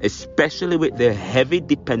 especially with their heavy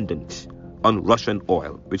dependence on Russian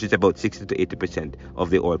oil, which is about 60 to 80%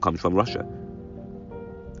 of the oil comes from Russia.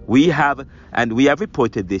 We have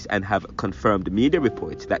reported this and have confirmed media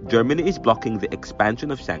reports that Germany is blocking the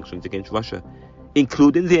expansion of sanctions against Russia,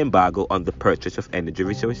 including the embargo on the purchase of energy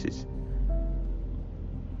resources.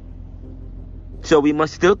 So we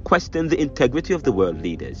must still question the integrity of the world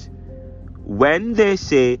leaders when they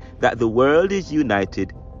say that the world is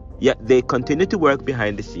united, yet they continue to work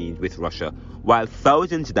behind the scenes with Russia while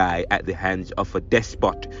thousands die at the hands of a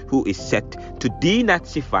despot who is set to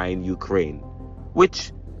denazify Ukraine,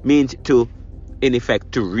 which means to in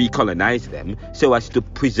effect, to recolonize them so as to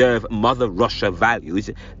preserve Mother Russia values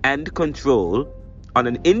and control on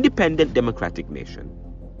an independent democratic nation.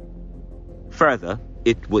 Further,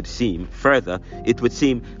 it would seem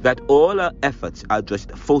that all our efforts are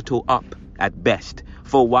just photo op at best.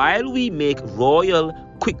 For while we make royal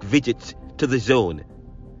quick visits to the zone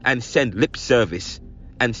and send lip service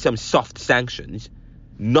and some soft sanctions,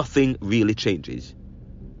 nothing really changes.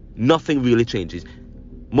 Nothing really changes.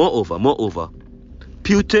 Moreover,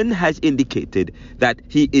 Putin has indicated that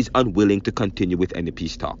he is unwilling to continue with any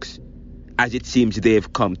peace talks, as it seems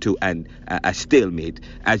they've come to a stalemate,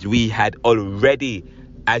 as we had already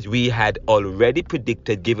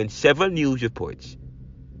predicted, given several news reports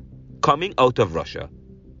coming out of Russia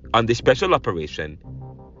on the special operation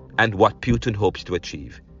and what Putin hopes to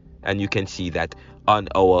achieve. And you can see that on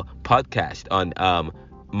our podcast on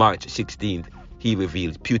March 16th,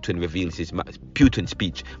 Putin's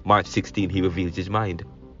speech, March 16th, he reveals his mind.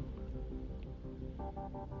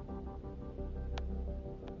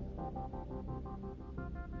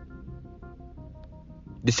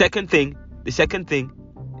 The second thing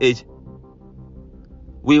is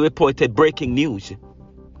we reported breaking news.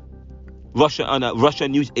 Russia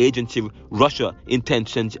news agency, Russia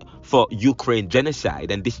intentions for Ukraine genocide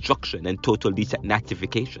and destruction and total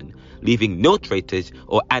denazification, leaving no traitors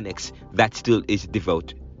or annex that still is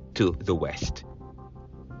devout to the West.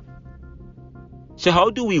 So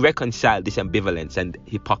how do we reconcile this ambivalence and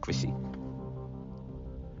hypocrisy?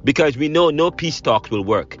 Because we know no peace talks will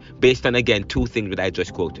work based on, again, two things that I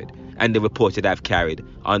just quoted and the reports that I've carried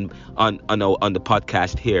on the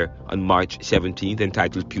podcast here on March 17th,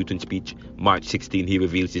 entitled Putin's Speech, March 16th, he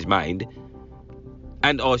reveals his mind.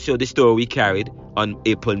 And also the story we carried on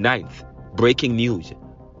April 9th, breaking news.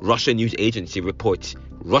 Russia news agency reports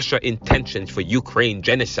Russia intentions for Ukraine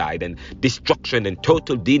genocide and destruction and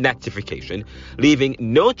total denazification, leaving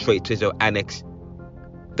no traitors or annex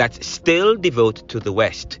that's still devoted to the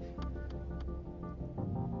West.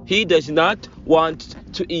 He does not want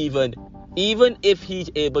to even if he's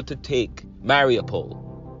able to take Mariupol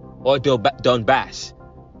or Donbass,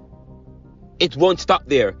 it won't stop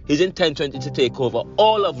there. His intention is to take over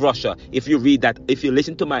all of Russia. If you read that, if you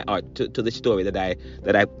listen to my to the story that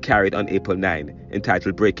I carried on April 9,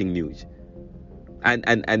 entitled Breaking News, and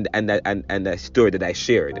a story that I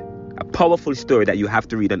shared, a powerful story that you have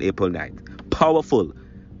to read on April 9th, powerful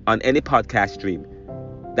on any podcast stream,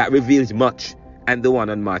 that reveals much, and the one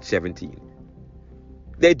on March 17.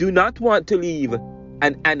 They do not want to leave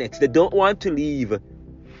an annex. They don't want to leave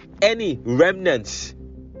any remnants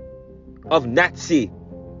of Nazi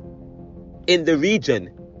in the region,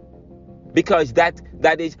 because that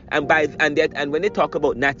is and when they talk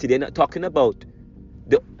about Nazi, they're not talking about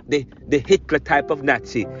the Hitler type of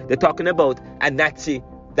Nazi. They're talking about a Nazi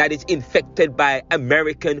that is infected by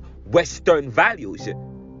American Western values.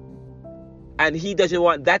 And he doesn't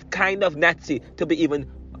want that kind of Nazi to be even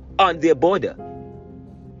on their border.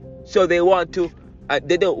 So they want to,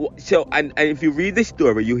 they don't. So and if you read the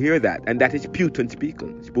story, you hear that, and that is Putin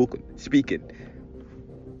speaking.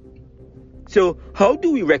 So how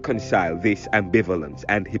do we reconcile this ambivalence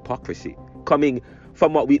and hypocrisy coming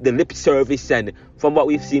from the lip service and from what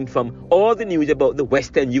we've seen from all the news about the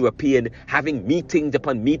Western European having meetings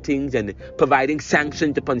upon meetings and providing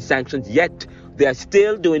sanctions upon sanctions, yet they are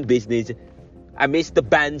still doing business amidst the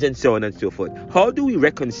bans and so on and so forth? How do we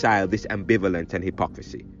reconcile this ambivalence and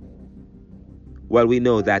hypocrisy? Well, we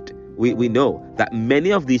know that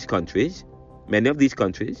many of these countries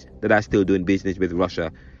that are still doing business with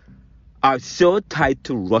Russia are so tied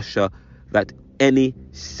to Russia that any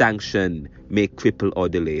sanction may cripple or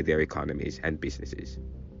delay their economies and businesses.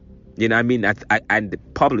 You know what I mean? And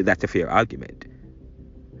probably that's a fair argument.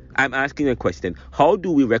 I'm asking a question: how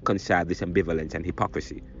do we reconcile this ambivalence and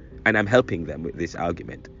hypocrisy? And I'm helping them with this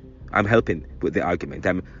argument. I'm helping with the argument.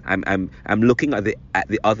 I'm looking at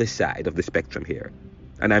the other side of the spectrum here,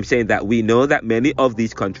 and I'm saying that we know that many of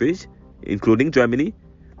these countries, including Germany,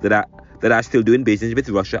 that are still doing business with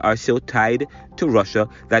Russia, are so tied to Russia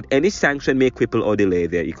that any sanction may cripple or delay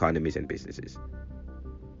their economies and businesses.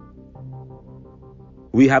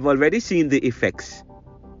 We have already seen the effects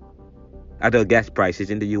at our gas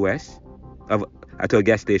prices in the U.S. at our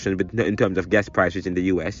gas stations in terms of gas prices in the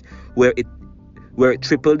U.S., where it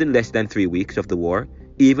tripled in less than 3 weeks of the war,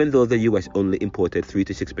 even though the U.S. only imported 3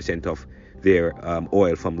 to 6% of their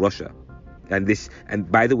oil from Russia.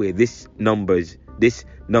 And by the way, this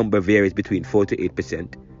number varies between 4 to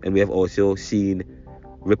 8%, and we have also seen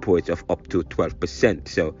reports of up to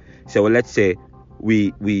 12%. So let's say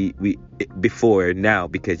we before now,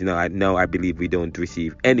 because now I believe we don't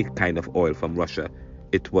receive any kind of oil from Russia.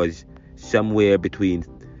 It was somewhere between,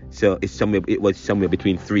 it was somewhere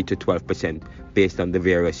between 3 to 12% based on the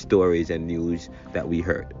various stories and news that we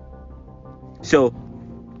heard. So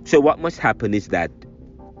what must happen is that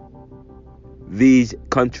these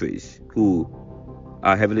countries who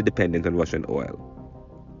are heavily dependent on Russian oil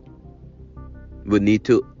will need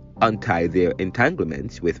to untie their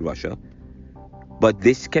entanglements with Russia, but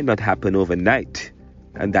this cannot happen overnight,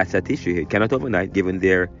 and that's at issue here. It cannot overnight, given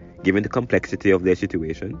the complexity of their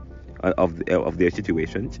situation, of their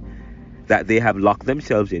situations, that they have locked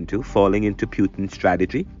themselves into, falling into Putin's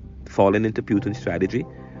strategy,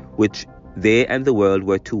 which they and the world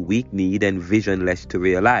were too weak-kneed and visionless to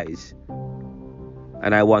realize.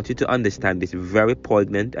 And I want you to understand this very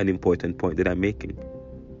poignant and important point that I'm making.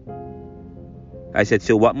 I said,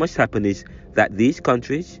 so what must happen is that these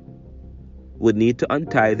countries would need to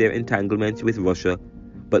untie their entanglements with Russia,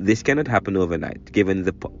 but this cannot happen overnight, given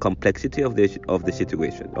the complexity of their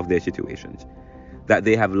situations, that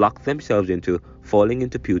they have locked themselves into, falling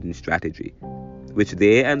into Putin's strategy, which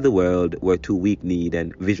they and the world were too weak-kneed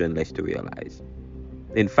and visionless to realize.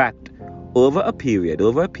 In fact, over a period,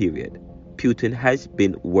 Putin has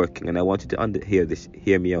been working, and I want you to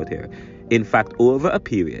hear me out here. In fact, over a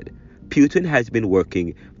period, Putin has been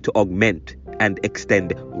working to augment and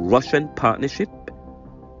extend Russian partnership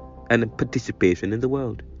and participation in the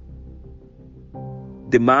world,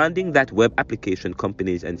 demanding that web application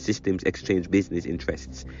companies and systems exchange business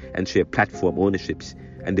interests and share platform ownerships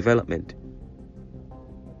and development.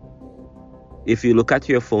 If you look at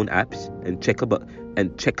your phone apps and check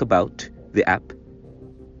about the app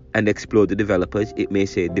and explore the developers, it may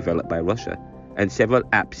say developed by Russia, and several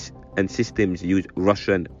apps and systems use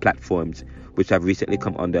Russian platforms, which have recently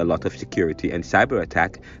come under a lot of security and cyber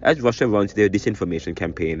attack as Russia runs their disinformation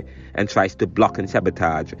campaign and tries to block and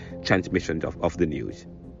sabotage transmissions of the news.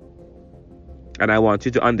 And I want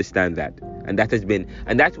you to understand that. And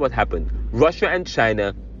that's what happened. Russia and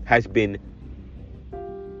China has been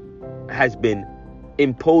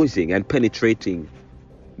imposing and penetrating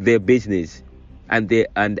their business and their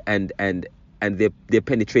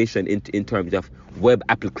penetration in terms of web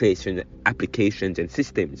applications and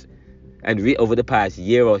systems. And over the past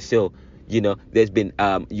year or so, there's been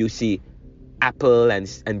you see Apple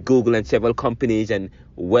and Google and several companies and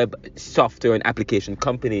web software and application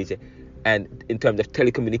companies, and in terms of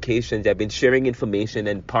telecommunications, they've been sharing information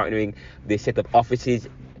and partnering. They set up offices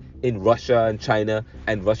in Russia and China,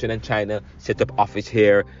 and Russia and China set up office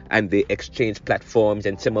here, and they exchange platforms,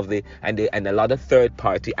 and and a lot of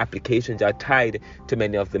third-party applications are tied to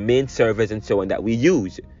many of the main servers and so on that we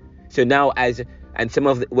use. So now,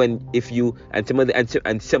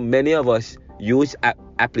 many of us use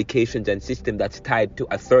applications and system that's tied to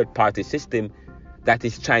a third-party system that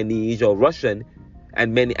is Chinese or Russian,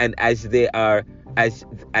 and many of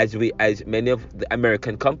the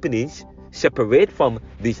American companies separate from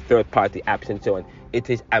these third-party apps and so on, it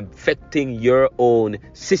is affecting your own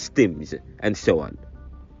systems and so on.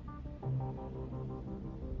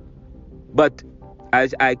 But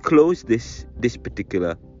as I close this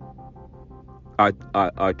particular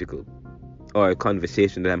article or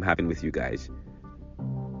conversation that I'm having with you guys,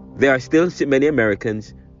 there are still many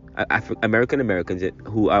Americans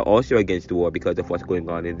who are also against the war because of what's going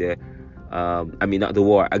on in there. Not the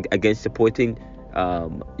war, against supporting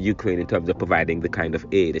Ukraine in terms of providing the kind of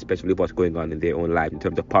aid, especially what's going on in their own lives in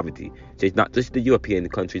terms of poverty. So it's not just the European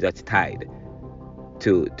countries that's tied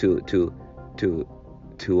to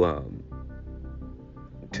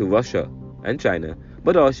Russia and China,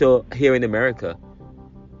 but also here in America.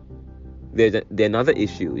 There are other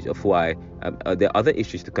issues of why there are other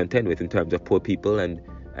issues to contend with in terms of poor people and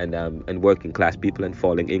working class people and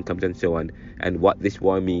falling incomes and so on, and what this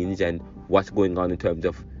war means and what's going on in terms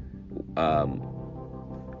of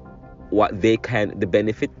the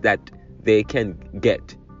benefit that they can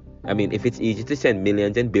get. I mean, if it's easy to send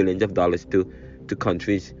millions and billions of dollars to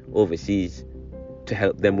countries overseas to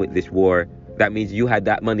help them with this war, that means you had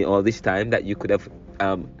that money all this time that you could have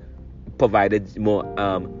provided more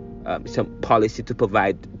some policy to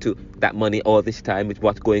provide to that money all this time with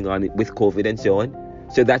what's going on with COVID and so on.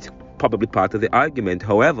 So that's probably part of the argument.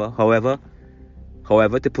 However,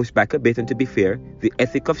 to push back a bit and to be fair, the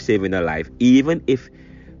ethic of saving a life,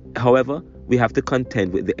 however, we have to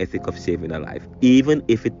contend with the ethic of saving a life, even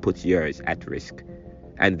if it puts yours at risk.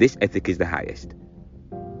 And this ethic is the highest.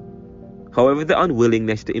 However, the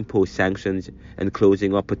unwillingness to impose sanctions and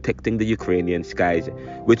closing or protecting the Ukrainian skies,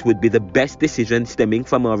 which would be the best decision stemming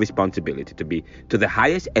from our responsibility to the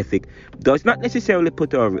highest ethic, does not necessarily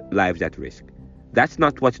put our lives at risk. That's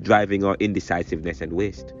not what's driving our indecisiveness and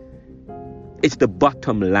waste. It's the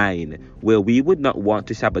bottom line where we would not want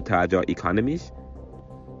to sabotage our economies,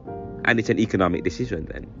 and it's an economic decision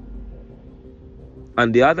then.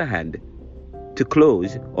 On the other hand, to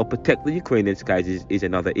close or protect the Ukrainian skies is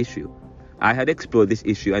another issue. I had explored this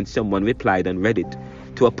issue and someone replied on Reddit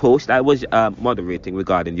to a post I was moderating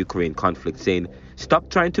regarding Ukraine conflict, saying, "Stop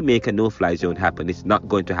trying to make a no-fly zone happen. It's not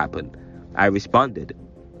going to happen." I responded,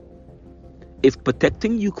 "If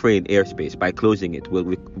protecting Ukraine airspace by closing it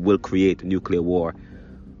will create nuclear war,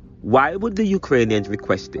 why would the Ukrainians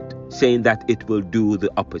request it, saying that it will do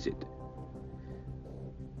the opposite?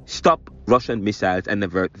 Stop Russian missiles and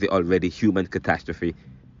avert the already human catastrophe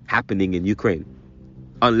happening in Ukraine.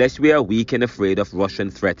 Unless we are weak and afraid of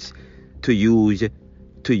Russian threats to use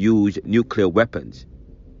nuclear weapons."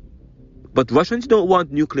 But Russians don't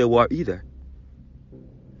want nuclear war either.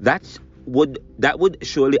 That would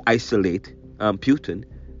surely isolate Putin.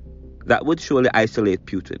 That would surely isolate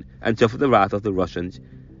Putin and suffer the wrath of the Russians,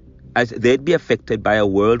 as they'd be affected by a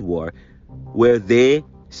world war where they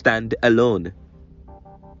stand alone,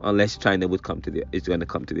 unless China is going to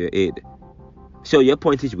come to their aid. So your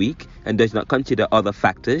point is weak and does not consider other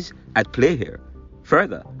factors at play here.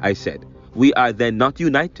 Further, I said, we are then not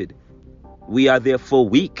united. We are therefore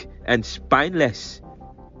weak and spineless.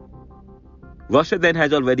 Russia then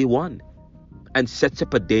has already won and sets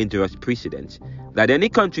up a dangerous precedent that any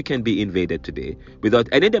country can be invaded today without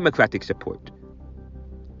any democratic support.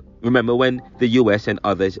 Remember when the US and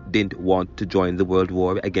others didn't want to join the world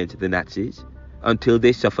war against the Nazis until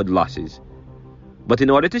they suffered losses? But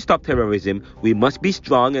in order to stop terrorism, we must be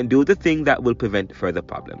strong and do the thing that will prevent further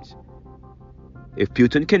problems. If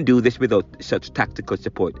Putin can do this without such tactical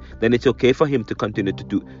support, then it's okay for him to continue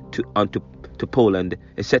to Poland,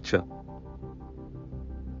 etc.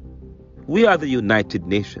 We are the United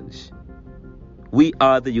Nations. We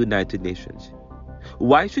are the United Nations.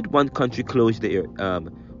 Why should one country close the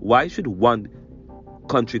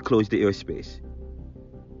airspace?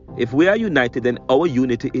 If we are united, then our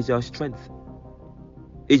unity is our strength.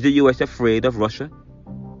 Is the US afraid of Russia?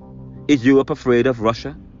 Is Europe afraid of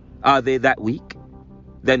Russia? Are they that weak?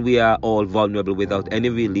 Then we are all vulnerable without any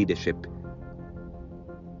real leadership.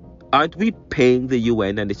 Aren't we paying the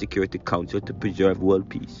UN and the Security Council to preserve world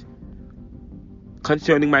peace?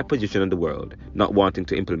 Concerning my position on the world, not wanting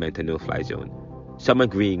to implement a no-fly zone, some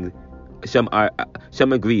agreed,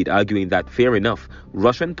 arguing that, fair enough,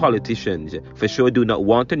 Russian politicians for sure do not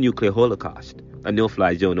want a nuclear holocaust. A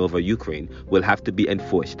no-fly zone over Ukraine will have to be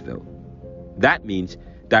enforced, though. That means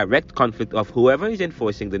direct conflict of whoever is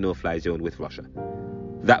enforcing the no-fly zone with Russia.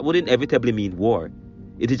 That would inevitably mean war.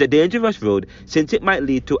 It is a dangerous road, since it might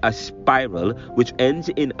lead to a spiral which ends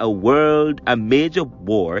in a major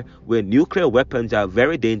war where nuclear weapons are a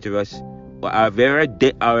very dangerous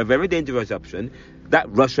option that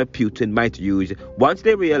Russia Putin might use once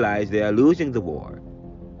they realize they are losing the war.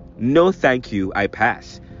 No thank you, I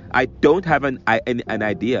pass. I don't have an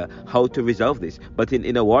idea how to resolve this, but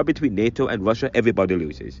in a war between NATO and Russia, everybody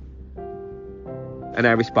loses. And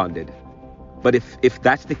I responded, but if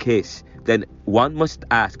that's the case, then one must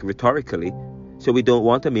ask rhetorically, so we don't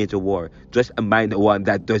want a major war, just a minor one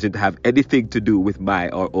that doesn't have anything to do with my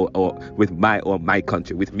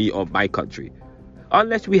country.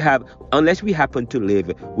 Unless we happen to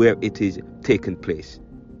live where it is taking place.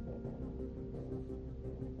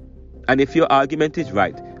 And if your argument is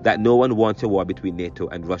right, that no one wants a war between NATO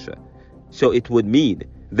and Russia, so it would mean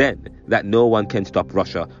then that no one can stop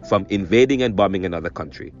Russia from invading and bombing another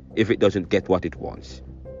country if it doesn't get what it wants.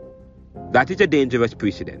 That is a dangerous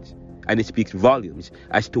precedent, and it speaks volumes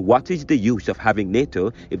as to what is the use of having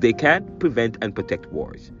NATO if they can't prevent and protect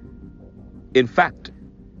wars. In fact,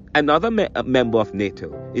 another member of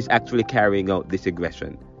NATO is actually carrying out this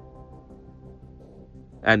aggression.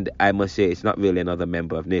 And I must say, it's not really another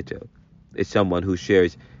member of NATO. It's someone who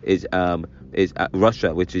shares is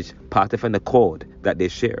Russia, which is part of an accord that they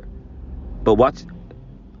share.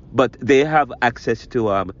 But they have access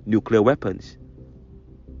to nuclear weapons.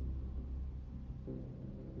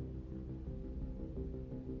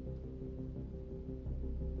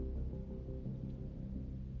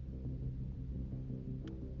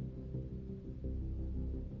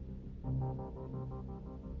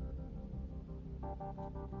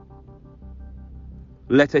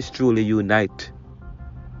 Let us truly unite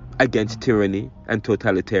against tyranny and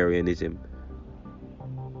totalitarianism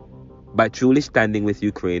by truly standing with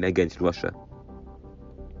Ukraine against Russia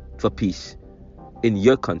for peace in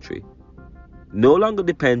your country. No longer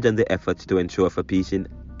depends on the efforts to ensure for peace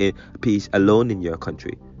peace alone in your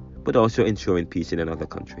country, but also ensuring peace in another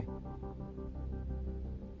country.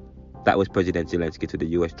 That was President Zelensky to the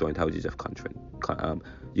U.S. Joint Houses of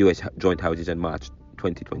U.S. Joint Houses in March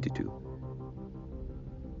 2022.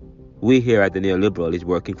 We here at The Neoliberal is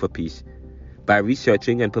working for peace by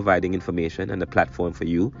researching and providing information and a platform for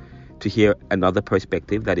you to hear another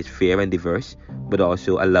perspective that is fair and diverse, but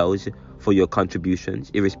also allows for your contributions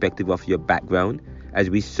irrespective of your background as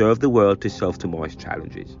we serve the world to solve tomorrow's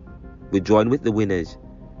challenges. We join with the winners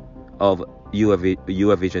of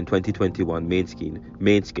Eurovision 2021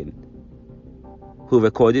 Måneskin, who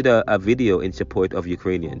recorded a video in support of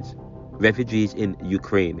Ukrainians. Refugees in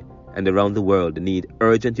Ukraine and around the world need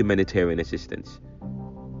urgent humanitarian assistance.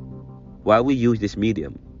 While we use this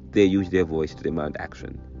medium, they use their voice to demand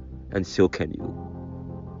action. And so can you.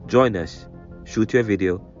 Join us, shoot your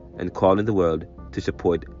video, and call in the world to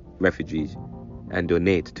support refugees and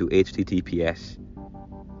donate to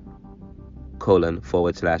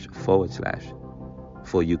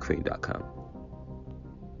https://forukraine.com.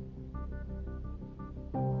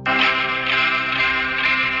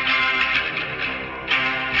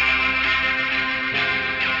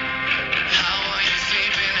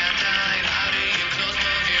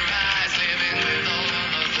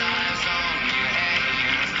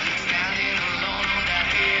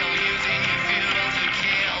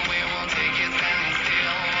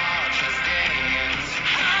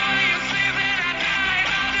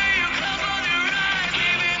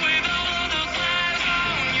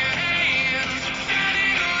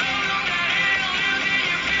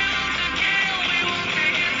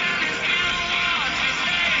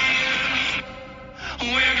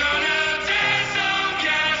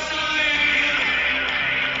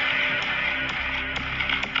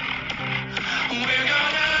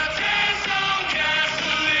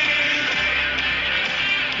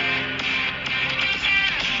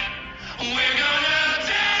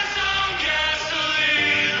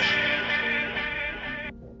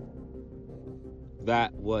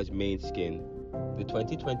 That was Måneskin, the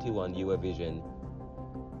 2021 Eurovision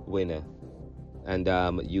winner. And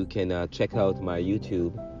you can check out my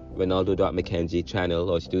YouTube, Ronaldo.McKenzie channel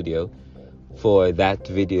or studio, for that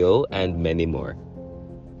video and many more.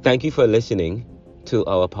 Thank you for listening to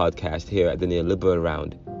our podcast here at the Neoliberal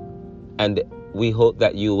Round. And we hope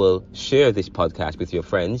that you will share this podcast with your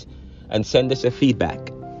friends and send us a feedback.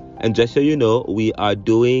 And just so you know, we are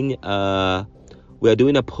doing a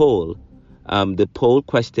poll. The poll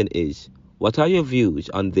question is, what are your views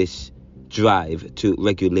on this drive to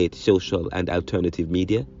regulate social and alternative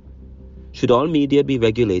media? Should all media be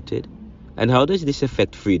regulated? And how does this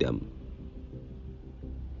affect freedom?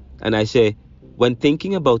 And I say, when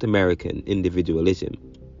thinking about American individualism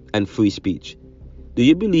and free speech, do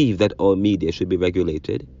you believe that all media should be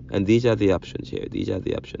regulated? And these are the options here. These are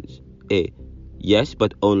the options. A, yes,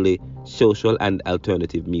 but only social and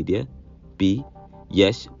alternative media. B,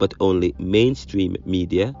 yes, but only mainstream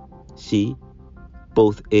media. C,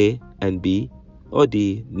 both A and B. Or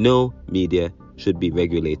D, no media should be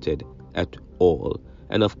regulated at all.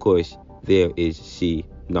 And of course, there is C,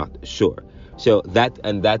 not sure. So that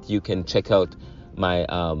you can check out my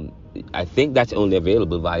I think that's only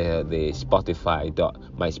available via the Spotify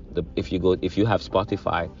if you have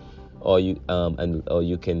Spotify, or you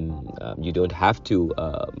don't have to,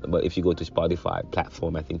 but if you go to Spotify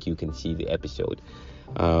platform, I think you can see the episode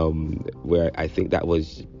where I think that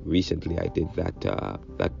was recently I did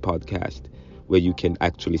that podcast where you can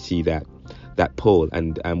actually see that poll,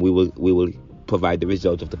 and we will provide the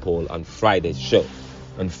result of the poll on Friday's show.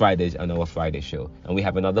 On our Friday show. And we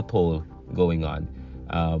have another poll going on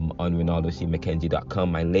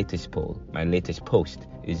RonaldoCMcKenzie.com. My latest post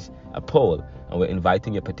is a poll, and we're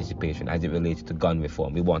inviting your participation as it relates to gun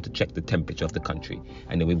reform. We want to check the temperature of the country,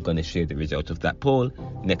 and then we're going to share the results of that poll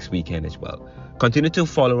next weekend as well. Continue to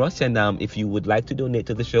follow us, and if you would like to donate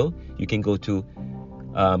to the show, you can go to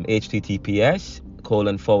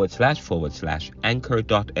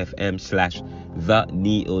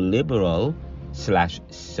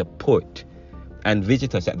https://anchor.fm/theneoliberal/support, and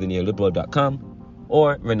visit us at theneoliberal.com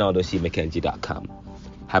or RonaldoCMcKenzie.com.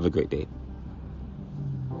 Have a great day.